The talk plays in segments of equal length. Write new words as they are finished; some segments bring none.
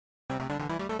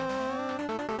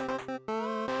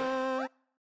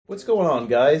What's going on,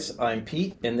 guys? I'm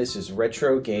Pete, and this is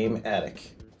Retro Game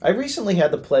Attic. I recently had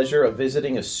the pleasure of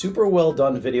visiting a super well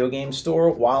done video game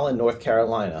store while in North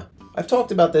Carolina. I've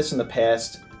talked about this in the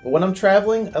past, but when I'm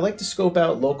traveling, I like to scope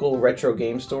out local retro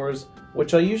game stores,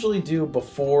 which I usually do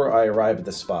before I arrive at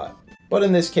the spot. But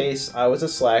in this case, I was a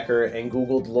slacker and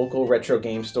Googled local retro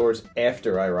game stores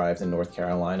after I arrived in North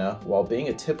Carolina while being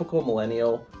a typical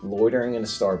millennial loitering in a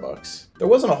Starbucks. There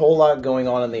wasn't a whole lot going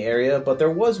on in the area, but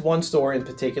there was one store in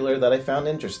particular that I found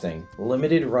interesting: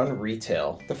 limited run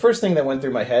retail. The first thing that went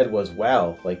through my head was,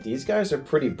 wow, like these guys are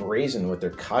pretty brazen with their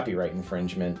copyright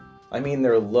infringement. I mean,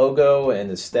 their logo and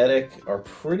aesthetic are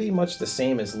pretty much the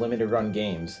same as limited run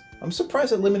games. I'm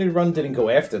surprised that limited run didn't go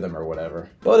after them or whatever.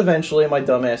 But eventually my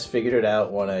dumbass figured it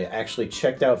out when I actually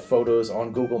checked out photos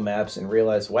on Google Maps and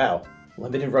realized, wow,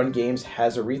 limited run games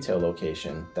has a retail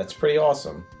location. That's pretty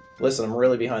awesome. Listen, I'm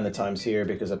really behind the times here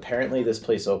because apparently this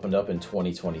place opened up in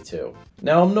 2022.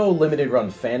 Now, I'm no limited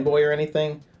run fanboy or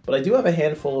anything, but I do have a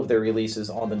handful of their releases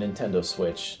on the Nintendo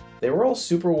Switch. They were all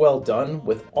super well done,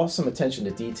 with awesome attention to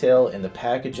detail in the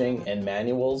packaging and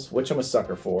manuals, which I'm a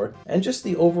sucker for, and just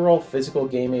the overall physical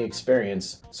gaming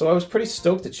experience, so I was pretty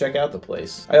stoked to check out the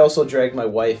place. I also dragged my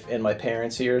wife and my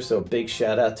parents here, so big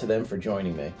shout out to them for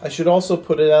joining me. I should also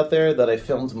put it out there that I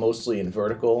filmed mostly in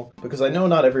vertical, because I know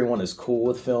not everyone is cool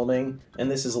with filming, and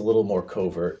this is a little more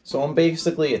covert, so I'm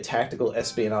basically a tactical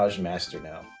espionage master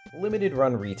now. Limited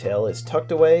Run Retail is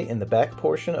tucked away in the back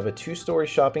portion of a two-story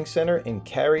shopping center in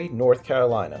Cary, North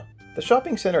Carolina. The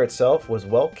shopping center itself was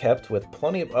well kept with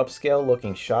plenty of upscale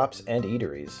looking shops and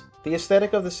eateries. The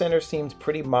aesthetic of the center seemed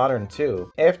pretty modern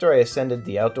too. After I ascended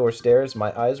the outdoor stairs,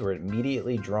 my eyes were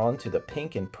immediately drawn to the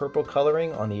pink and purple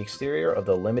coloring on the exterior of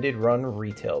the limited run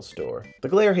retail store. The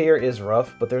glare here is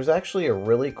rough, but there's actually a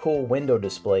really cool window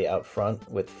display out front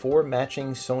with 4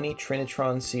 matching Sony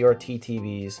Trinitron CRT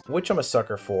TVs, which I'm a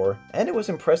sucker for, and it was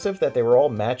impressive that they were all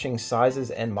matching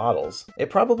sizes and models. It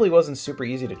probably wasn't super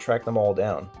easy to track them all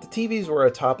down. The TVs were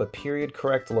atop a period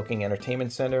correct looking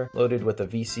entertainment center, loaded with a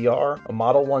VCR, a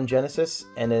Model 1 Genesis,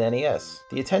 and an NES.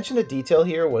 The attention to detail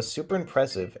here was super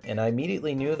impressive, and I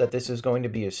immediately knew that this was going to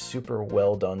be a super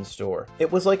well done store.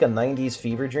 It was like a 90s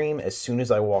fever dream as soon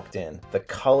as I walked in. The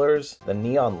colors, the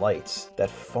neon lights, that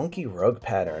funky rug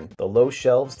pattern, the low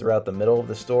shelves throughout the middle of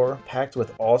the store, packed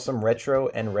with awesome retro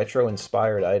and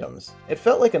retro-inspired items. It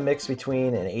felt like a mix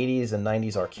between an 80s and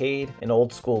 90s arcade, an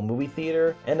old school movie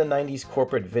theater, and a 90s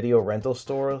corporate video rental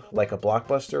store like a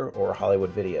Blockbuster or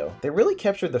Hollywood Video. They really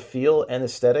captured the feel and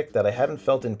aesthetic that I haven't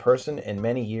felt in person in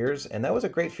many years, and that was a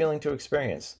great feeling to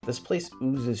experience. This place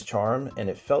oozes charm, and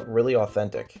it felt really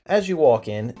authentic. As you walk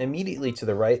in, immediately to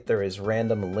the right there is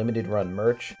random limited run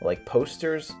merch, like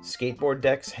posters, skateboard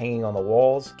decks hanging on the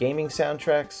walls, gaming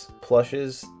soundtracks,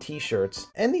 plushes, t-shirts,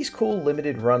 and these cool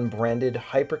limited run branded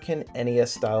Hyperkin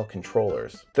NES style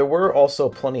controllers. There were also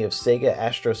plenty of Sega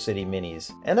Astro City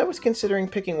minis, and I was considering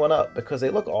picking one up because they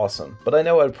look awesome, but I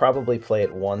know I'd probably play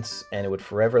it once and it would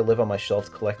forever live on my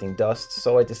shelf collecting dust,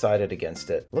 so I decided against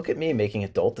it. Look at me making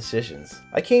adult decisions.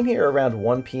 I came here around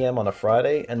 1 p.m. on a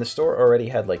Friday, and the store already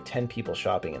had like 10 people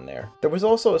shopping in there. There was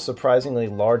also a surprisingly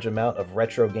large amount of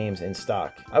retro games in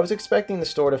stock. I was expecting the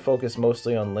store to focus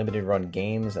mostly on limited run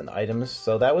games and items,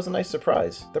 so that was a nice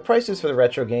surprise. The prices for the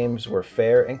retro games were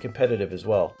fair and competitive as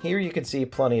well. Here you can see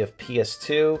plenty of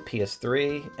PS2,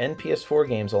 PS3, and PS4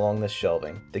 games along this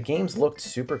shelving. The games looked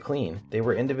super clean. They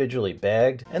were individually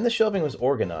bagged, and the shelving was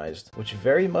organized, which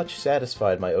very much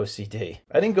satisfied my OCD.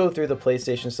 I didn't go through the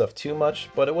PlayStation stuff too much,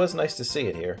 but it was nice to see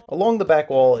it here. Along the back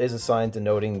wall is a sign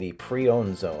denoting the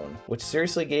pre-owned zone, which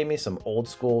seriously gave me some old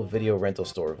school video rental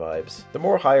store vibes. The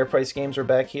more higher priced games were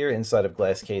back here inside of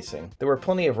glass casing. There were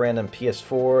plenty of random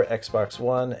PS4, Xbox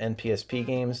One, and PSP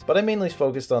games, but I mainly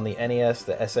focused on the NES,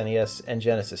 the SNES, and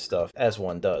Genesis stuff, as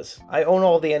one does. I own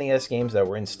all the NES games that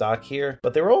were in stock here,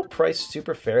 but they were all priced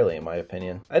super fairly in my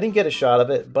opinion. I didn't get a shot of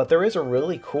it, but there is a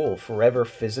really cool Forever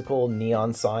physical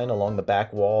neon sign along the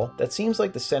back wall that seems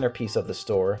like the centerpiece of the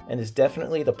store and is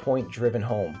definitely the point driven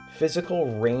home.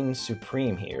 Physical reigns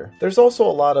supreme here. There's also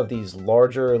a lot of these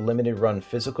larger limited run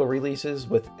physical releases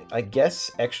with, I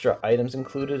guess, extra items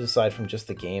included aside from just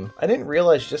the game. I didn't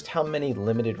realize just how many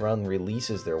limited run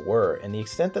releases there were and the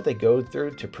extent that they go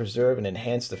through to preserve and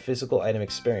enhance the physical item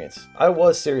experience. I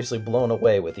was seriously blown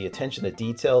away with the attention to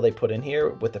detail they put in here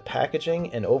with the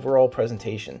packaging and overall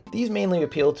presentation. These mainly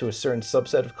appeal to a certain subset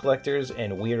subset of collectors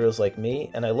and weirdos like me,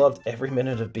 and I loved every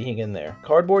minute of being in there.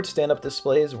 Cardboard stand-up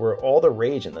displays were all the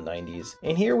rage in the 90s,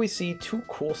 and here we see two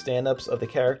cool stand-ups of the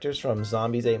characters from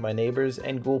Zombies Ate My Neighbors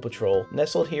and Ghoul Patrol,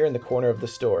 nestled here in the corner of the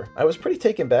store. I was pretty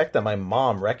taken back that my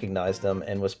mom recognized them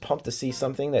and was pumped to see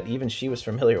something that even she was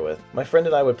familiar with. My friend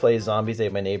and I would play Zombies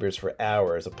Ate My Neighbors for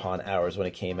hours upon hours when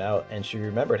it came out, and she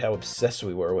remembered how obsessed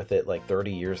we were with it like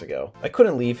 30 years ago. I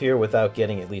couldn't leave here without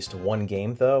getting at least one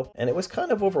game though, and it was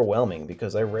kind of overwhelming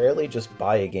because I rarely just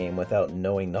buy a game without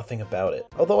knowing nothing about it.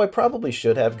 Although I probably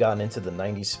should have gotten into the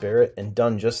 90s spirit and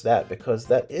done just that, because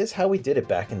that is how we did it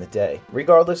back in the day.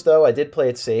 Regardless though, I did play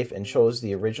it safe and chose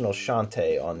the original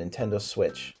Shantae on Nintendo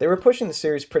Switch. They were pushing the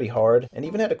series pretty hard, and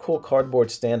even had a cool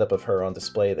cardboard stand-up of her on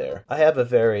display there. I have a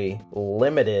very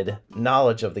limited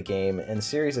knowledge of the game and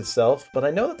series itself, but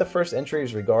I know that the first entry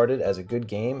is regarded as a good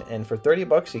game, and for 30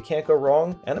 bucks you can't go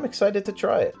wrong, and I'm excited to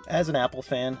try it. As an Apple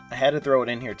fan, I had to throw it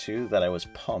in here too that I was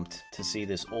pumped to see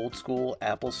this old school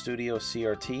Apple Studio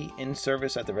CRT in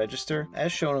service at the register,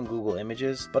 as shown in Google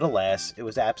Images, but alas, it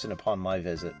was absent upon my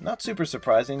visit. Not super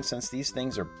surprising since these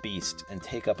things are beast and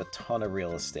take up a ton of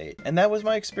real estate. And that was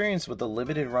my experience with the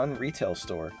limited run retail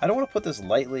store. I don't want to put this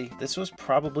lightly, this was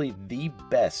probably the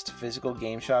best physical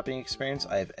game shopping experience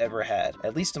I have ever had,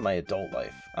 at least in my adult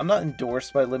life. I'm not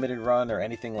endorsed by limited run or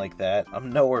anything like that.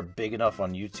 I'm nowhere big enough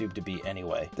on YouTube to be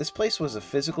anyway. This place was a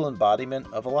physical embodiment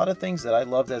of a lot of things that I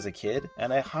loved as a kid,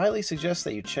 and I highly suggest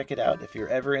that you check it out if you're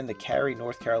ever in the Cary,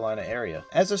 North Carolina area.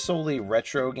 As a solely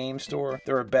retro game store,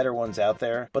 there are better ones out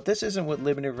there, but this isn't what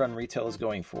limited run retail is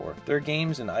going for. Their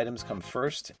games and items come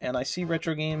first, and I see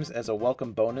retro games as a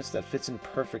welcome bonus that fits in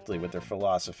perfectly with their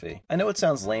philosophy. I know it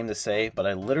sounds lame to say, but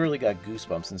I literally got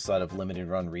goosebumps inside of limited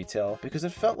run retail because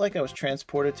it felt like I was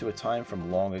transported to a time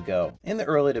from long ago. In the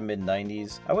early to mid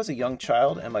 90s, I was a young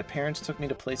child and my parents took me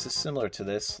to places similar to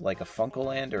this, like a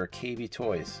Funkoland or a KB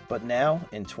Toys. But now,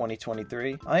 in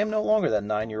 2023, I am no longer that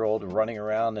 9-year-old running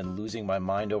around and losing my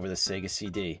mind over the Sega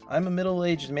CD. I'm a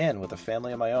middle-aged man with a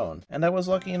family of my own, and I was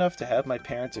lucky enough to have my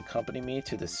parents accompany me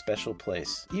to this special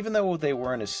place. Even though they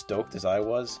weren't as stoked as I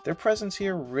was, their presence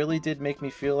here really did make me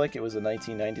feel like it was the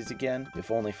 1990s again,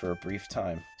 if only for a brief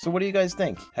time. So what do you guys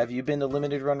think? Have you been to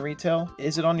limited run retail?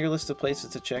 Is it on your list of places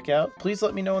to check out? Please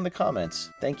let me know in the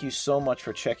comments. Thank you so much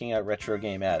for checking out Retro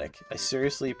Game Attic. I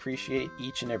seriously appreciate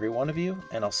each and every one of you,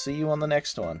 and I'll see you on the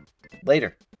next one.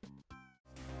 Later.